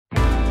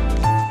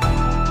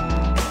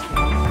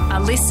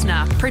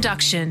listener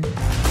production.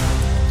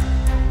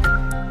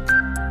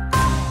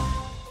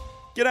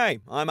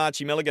 G'day, I'm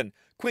Archie Milligan.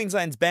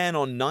 Queensland's ban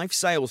on knife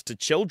sales to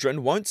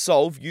children won't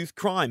solve youth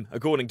crime,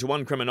 according to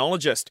one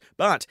criminologist,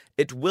 but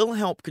it will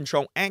help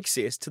control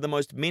access to the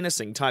most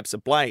menacing types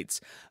of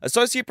blades.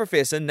 Associate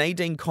Professor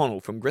Nadine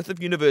Connell from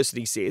Griffith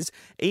University says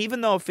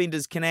even though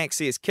offenders can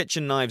access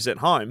kitchen knives at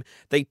home,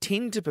 they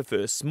tend to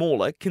prefer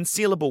smaller,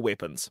 concealable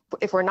weapons.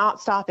 If we're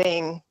not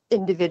stopping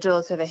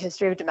individuals with a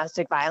history of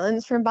domestic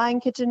violence from buying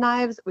kitchen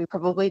knives, we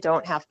probably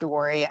don't have to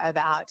worry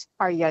about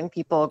our young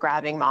people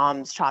grabbing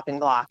mom's chopping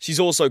block. She's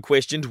also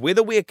questioned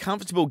whether we're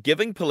comfortable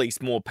giving police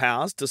more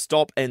powers to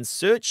stop and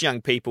search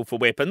young people for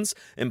weapons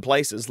in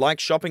places like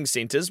shopping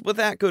centres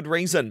without good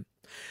reason.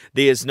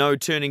 There's no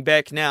turning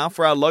back now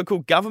for our local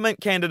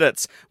government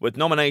candidates, with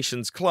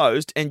nominations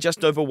closed and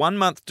just over 1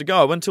 month to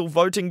go until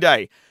voting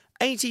day.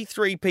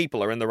 83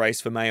 people are in the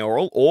race for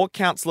mayoral or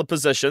councillor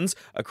positions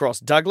across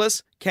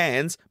Douglas,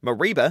 Cairns,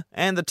 Mareeba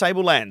and the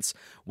Tablelands.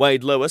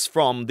 Wade Lewis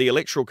from the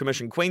Electoral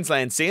Commission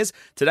Queensland says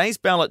today's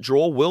ballot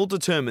draw will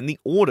determine the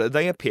order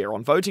they appear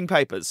on voting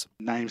papers.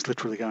 Names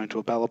literally go into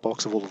a ballot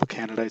box of all of the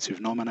candidates who've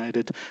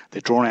nominated.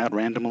 They're drawn out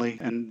randomly,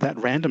 and that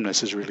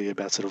randomness is really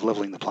about sort of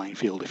levelling the playing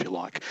field, if you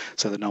like,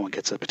 so that no one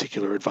gets a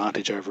particular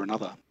advantage over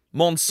another.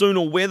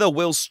 Monsoonal weather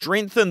will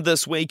strengthen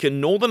this week in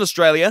northern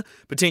Australia,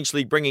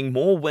 potentially bringing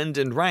more wind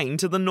and rain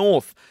to the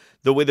north.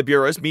 The Weather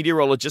Bureau's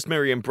meteorologist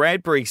Miriam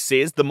Bradbury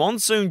says the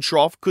monsoon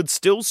trough could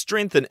still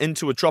strengthen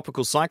into a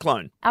tropical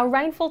cyclone. Our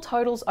rainfall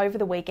totals over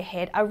the week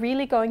ahead are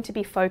really going to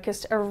be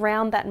focused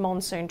around that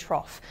monsoon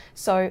trough,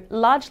 so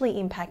largely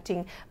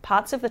impacting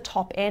parts of the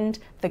top end,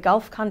 the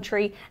Gulf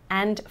country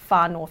and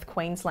far north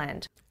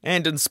Queensland.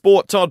 And in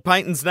sport, Todd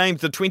Payten's named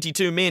the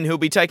 22 men who'll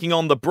be taking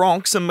on the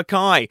Bronx and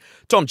Mackay.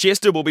 Tom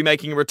Chester will be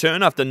making a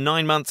return after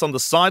 9 months on the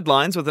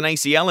sidelines with an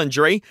ACL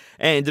injury,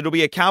 and it'll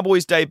be a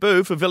Cowboys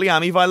debut for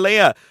Viliami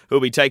Vailea, who'll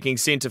be taking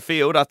centre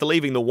field after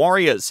leaving the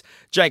Warriors.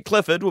 Jake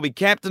Clifford will be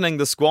captaining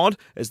the squad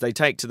as they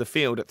take to the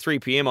field at 3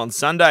 p.m. on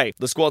Sunday.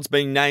 The squad's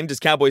being named as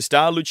Cowboys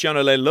star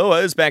Luciano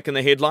Leilua is back in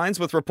the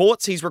headlines with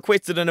reports he's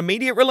requested an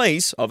immediate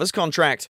release of his contract.